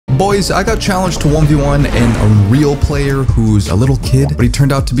Boys, I got challenged to 1v1 and a real player who's a little kid, but he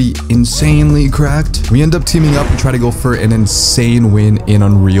turned out to be insanely cracked. We end up teaming up and try to go for an insane win in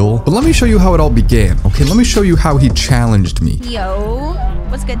Unreal. But let me show you how it all began, okay? Let me show you how he challenged me. Yo,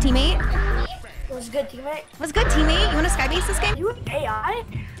 what's good, teammate? What's good, teammate? What's good, teammate? You want to skybase this game? You an AI?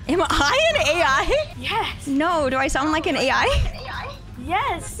 Am I an AI? Yes. No, do I sound like an AI?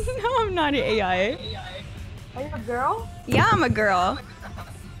 Yes. No, I'm not an AI. Are you a girl? Yeah, I'm a girl.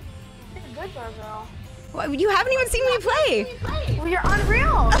 You're good for a girl. Well, you haven't even seen me play. Well, you're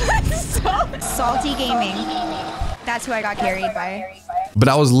unreal. So salty gaming. That's who I got carried by. But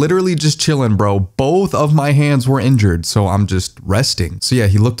I was literally just chilling, bro. Both of my hands were injured, so I'm just resting. So yeah,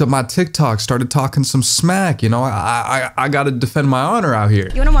 he looked up my TikTok, started talking some smack. You know, I gotta defend my honor out here.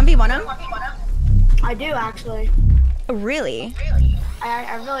 You wanna 1v1 him? I do, actually. Really?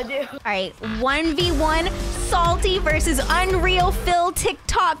 I really do. All right, 1v1 Salty versus Unreal Phil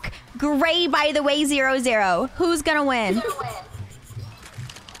TikTok. Gray, by the way, 0-0. Who's gonna win?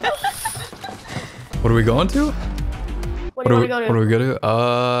 What are we going to? What do you want to go to? What are we gonna do?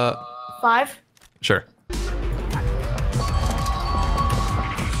 5? Sure.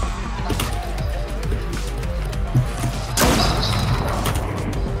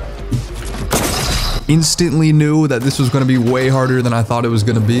 Instantly knew that this was going to be way harder than I thought it was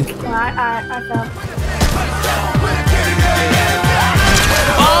going to be. I fell.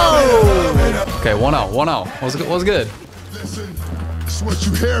 Oh! Okay, 1-0, 1-0. What's good? Listen, it's what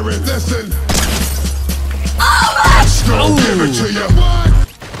you hear it. Listen. Oh! Give it to you. What?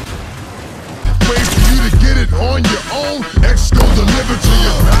 Wait for you to get it on your own. X gon' deliver to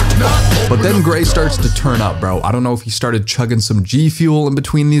you. Knock, knock. But then Gray starts to turn up, bro. I don't know if he started chugging some G Fuel in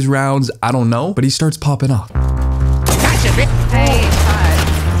between these rounds. I don't know, but he starts popping off. Hey,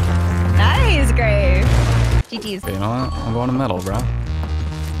 nice, Gray. GG's. Okay, you know what? I'm going to metal, bro.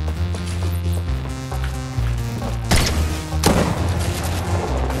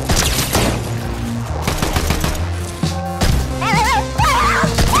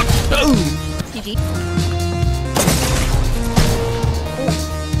 GG.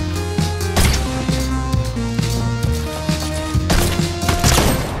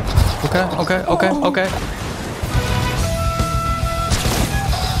 Okay.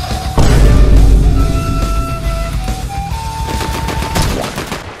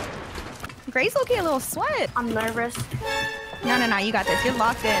 Gray's looking a little sweat. I'm nervous. No, you got this. You're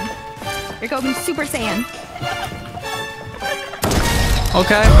locked in. You're going Super Saiyan.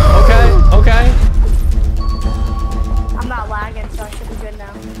 Okay. I'm not lagging, so I should be good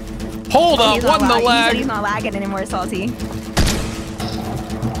now. Hold up, He's what not the lagging. He said lag? he's not lagging anymore, Salty.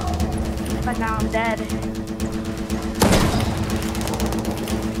 But now I'm dead.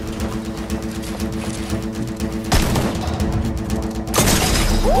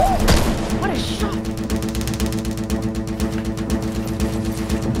 Ooh, what a shot!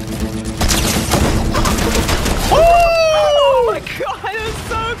 Oh my god, it was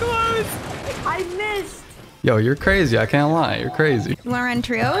so close. I missed. Yo, you're crazy. I can't lie. You're crazy. You wanna run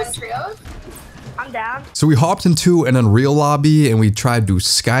trios? I'm down. So we hopped into an Unreal lobby and we tried to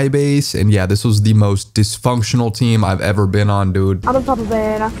skybase. And yeah, this was the most dysfunctional team I've ever been on, dude. I'm a Papa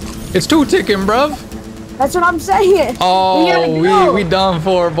Banana. It's two ticking, bruv. That's what I'm saying. Oh, we done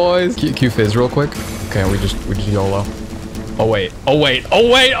for, boys. Q fizz real quick. Okay, we just YOLO. Oh wait. Salty!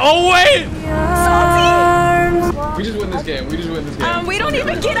 We just win this game. We don't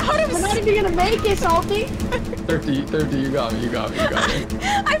even get out of We're not even gonna make it, Salty. 30, you got me. I've got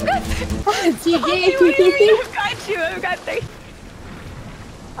TG. I've got 3.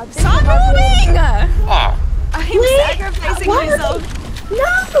 Stop moving! I'm sacrificing myself.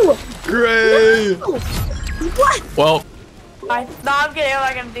 No! Great. No! What? Well, No, I'm kidding. I'm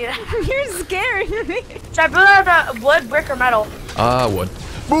not gonna do that. You're scaring me. Should I build out the wood, brick, or metal? wood.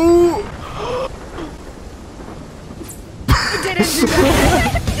 Boo! Didn't do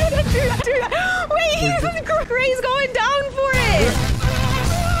that. Didn't do that. Wait, Gray's going down for it.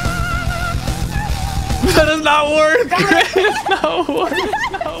 That does not work. It's not work.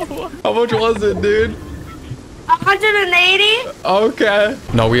 How much was it, dude? 180? Okay.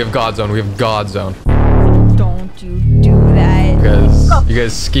 No, we have God Zone. Don't you do that. You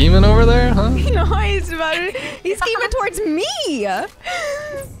guys scheming over there, huh? No, he's scheming towards me.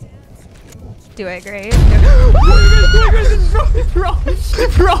 Do it, Gray. Bro.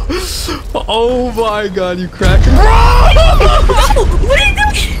 Oh my God, you cracking. What are you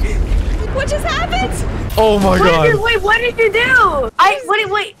doing? What just happened? Oh my God. Wait, what did you do?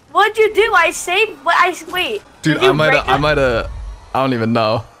 Wait, what'd you do? I saved, wait. Dude, I might have, I don't even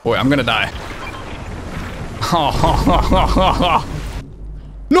know. Wait, I'm gonna die.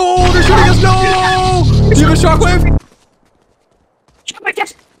 No! Do you have a shockwave? Do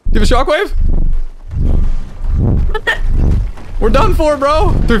Yes. you have a shockwave? We're done for, bro.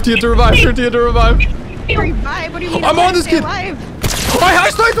 Thrifty to revive. Thrifty to revive. Revive? What do you mean? I'm on this kid. Alive?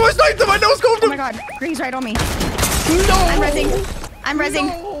 I sniped him. I sniped him. I know scoped Oh him. my god. Green's right on me. No. I'm rezzing. I'm rezzing.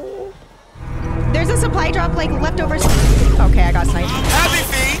 No. There's a supply drop like leftovers. Okay, I got sniped.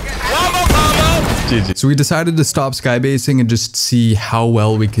 GG. So we decided to stop skybasing and just see how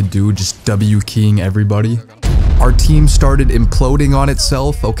well we could do just W-keying everybody. Our team started imploding on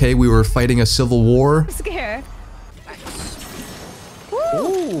itself. Okay, we were fighting a civil war. I'm scared.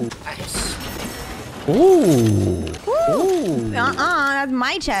 Ooh. Ooh. That's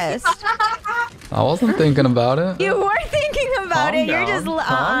my chest. I wasn't thinking about it. You were thinking about it. You're just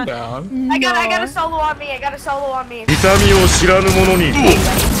Calm down. I got a solo on me. I got a solo on me.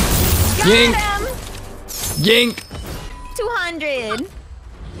 Yink. Got him. Yink. 200.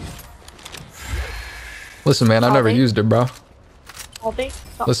 Listen, man, I've never Salty. used it, bro. Salty.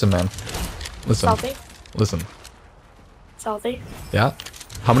 Listen, man. Listen. Salty. Listen. Salty. Yeah?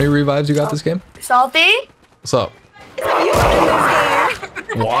 How many revives you got this game? Salty. What's up? You won this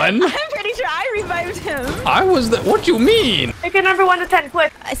game. One? I'm pretty sure I revived him. I was the. What you mean? Pick a number 1 to 10,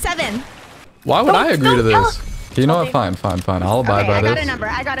 quick. 7. Why would I agree to don't this? You know what? Fine. I'll abide Okay, by I got this. a number.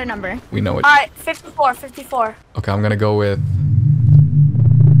 I got a number. We know it. All right, 54. 54. Okay, I'm gonna go with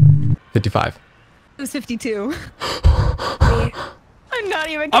 55. It was 52. Me. I'm not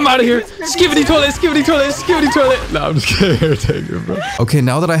even. I'm out of here. kidding. Skivity toilet, skivity toilet, skivity toilet. No, I'm just kidding. Here, take it, bro. Okay,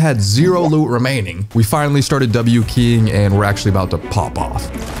 now that I had 0 loot remaining, we finally started W keying and we're actually about to pop off.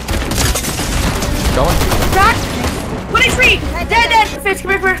 Going? Crack. 23. Dead. Fish,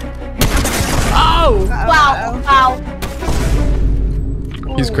 come here. Oh! Wow. Wow.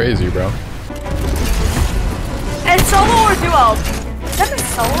 He's crazy, bro. And solo or duo? Is that a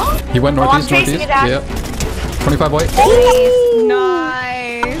solo? He went Oh, I'm northeast, chasing northeast. it out. Yep. 25 white.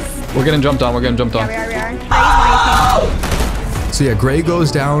 Nice. We're getting jumped on. We're getting jumped on. We are. So yeah, Gray goes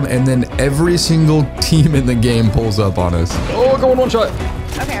down, and then every single team in the game pulls up on us. Oh, going one shot.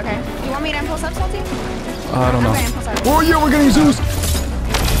 Okay. You want me to impulse up, Salty? I don't know. Okay, impulse up. Oh yeah, we're getting Zeus.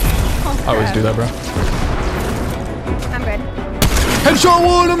 Oh, I always crap. do that, bro. I'm good. Headshot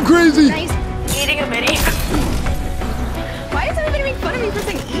one. I'm crazy. Nice. Eating a mini. Why is everybody making fun of me for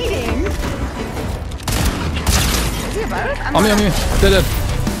saying eating? Is he above? I'm On me. not- Dead.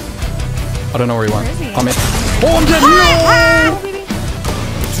 I don't know where he went. Where is he? On me. Oh, I'm dead. No! Oh, baby.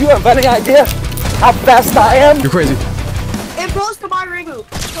 Do you have any idea how fast I am? You're crazy. It blows to my ring hoop,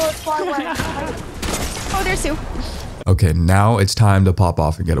 so it's far away. Oh, there's Sue. Okay, now it's time to pop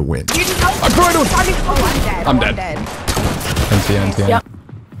off and get a win. You just know. I'm trying to. Oh, I'm dead. I'm Oh, dead. NT. Yep.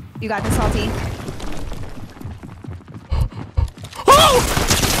 You got this, Salty.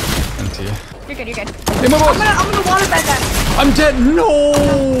 NT. You're good. Hey, my boss. I'm gonna water bed that. I'm dead.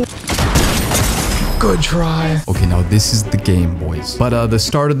 No. Good try. Okay, now this is the game, boys. But the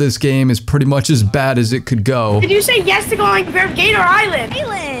start of this game is pretty much as bad as it could go. Did you say yes to going Gator Island?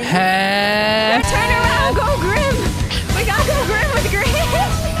 Aylin. Hey. Turn around. Go Grim. We gotta go Grim with Grim.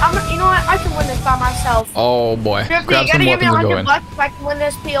 You know what? I can win this by myself. Oh boy. Griffy, Grab you some gotta give me weapons and go in. $100 if I can win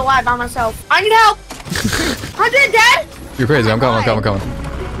this POI by myself. I need help. 100 dead? You're crazy. I'm coming.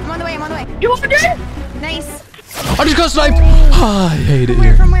 I'm on the way. You 100? Nice. I just got sniped. I hate it From where?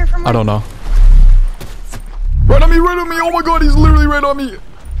 here. From where? From where? I don't know. Right on me. Oh my god, he's literally right on me.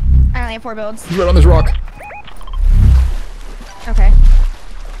 I only have 4 builds. He's right on this rock. Okay.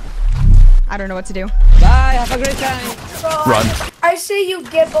 I don't know what to do. Bye, have a great time. Run. I say you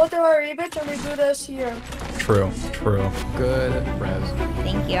get both of our rebits and we do this here. True. Good res.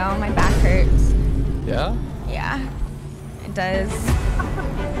 Thank you. My back hurts. Yeah? Yeah. It does.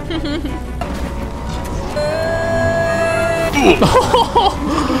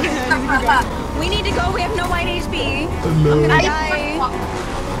 We need to go. We have no white HP. I'm gonna die.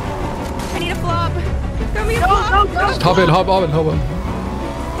 I need a flop. Throw me a flop. Hop in.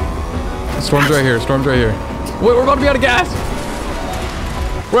 Storm's right here. Wait, we're about to be out of gas.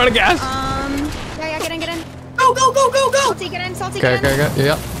 We're out of gas. Yeah, get in. Go. Salty, get in. Okay.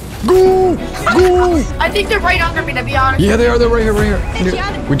 Yeah. Go. I think they're right under me, to be honest. Yeah, they are. They're right here. Bitch,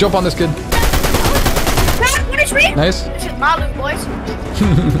 yeah. We jump on this kid. What is me? Nice. This is my loot, boys.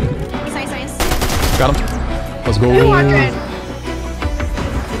 Nice. Got him. Let's go. 200.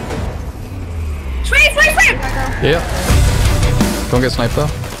 Sweet. Yeah. Don't get sniped though.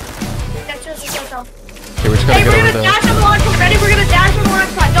 That's just so. Okay, we just gotta Hey, get we're over gonna there. dash on the launch pad. Ready? We're gonna dash on the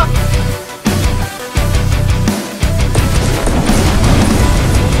launch pad. Go.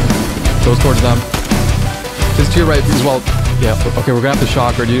 Goes towards them. Just to your right as well. Yeah. Okay, we're gonna have to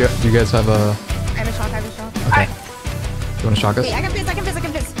shock. Or do you guys have a? I have a shock. Okay. You want to shock us? Wait, I can fizz.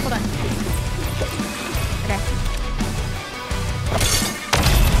 Hold on. Okay.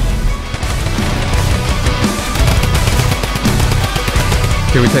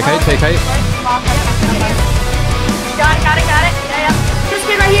 Here we take height, take height. Got it. Yeah. Just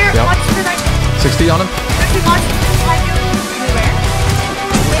spin right here. Yep. Watch spin right here. 60 on him. Watch. Wait.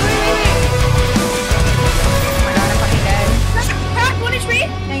 Oh my god, I'm fucking dead. Crack, 1 HP.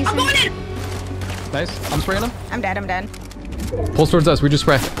 Nice. I'm going in. Nice. I'm spraying him. I'm dead. Pulse towards us. We just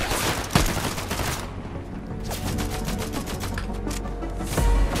spray.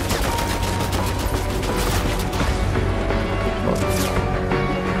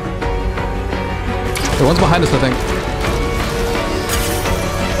 The one's behind us, I think.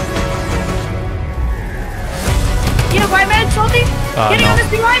 You know, right man, salty? Getting no. on this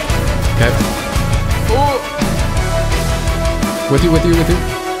big line? Okay. With you.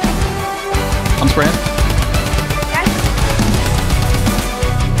 I'm spraying. Okay.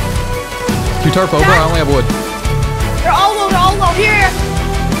 You tarp over, I only have wood. They're all low. Here.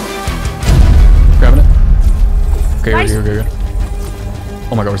 Grabbing it. Okay, Nice. here.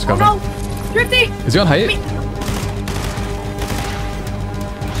 Oh my god, we're Oh scovering. no. Thrifty. Is he on height?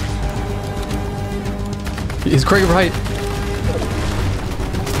 He's crazy over height.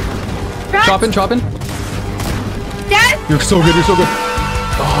 Crack. Chopping. Dead. You're so good.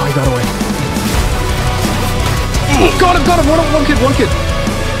 Oh, he got away. Got him. One kid.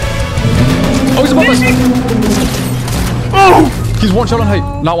 Oh, he's above us. Oh! He's one shot on height.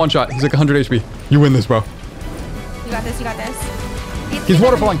 Not one shot. He's like 100 HP. You win this, bro. You got this. He's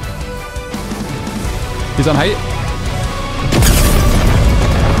waterfalling. He's on height.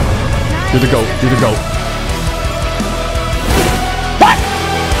 You're the goat. What?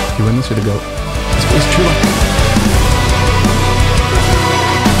 You win this, you're the goat. It's true.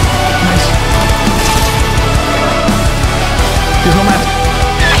 Nice. Here's no map.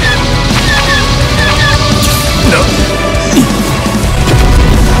 No.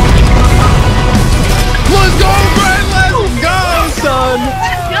 Let's go, Brad! Let's go, son!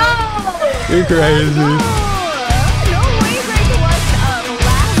 Let's go. You're crazy.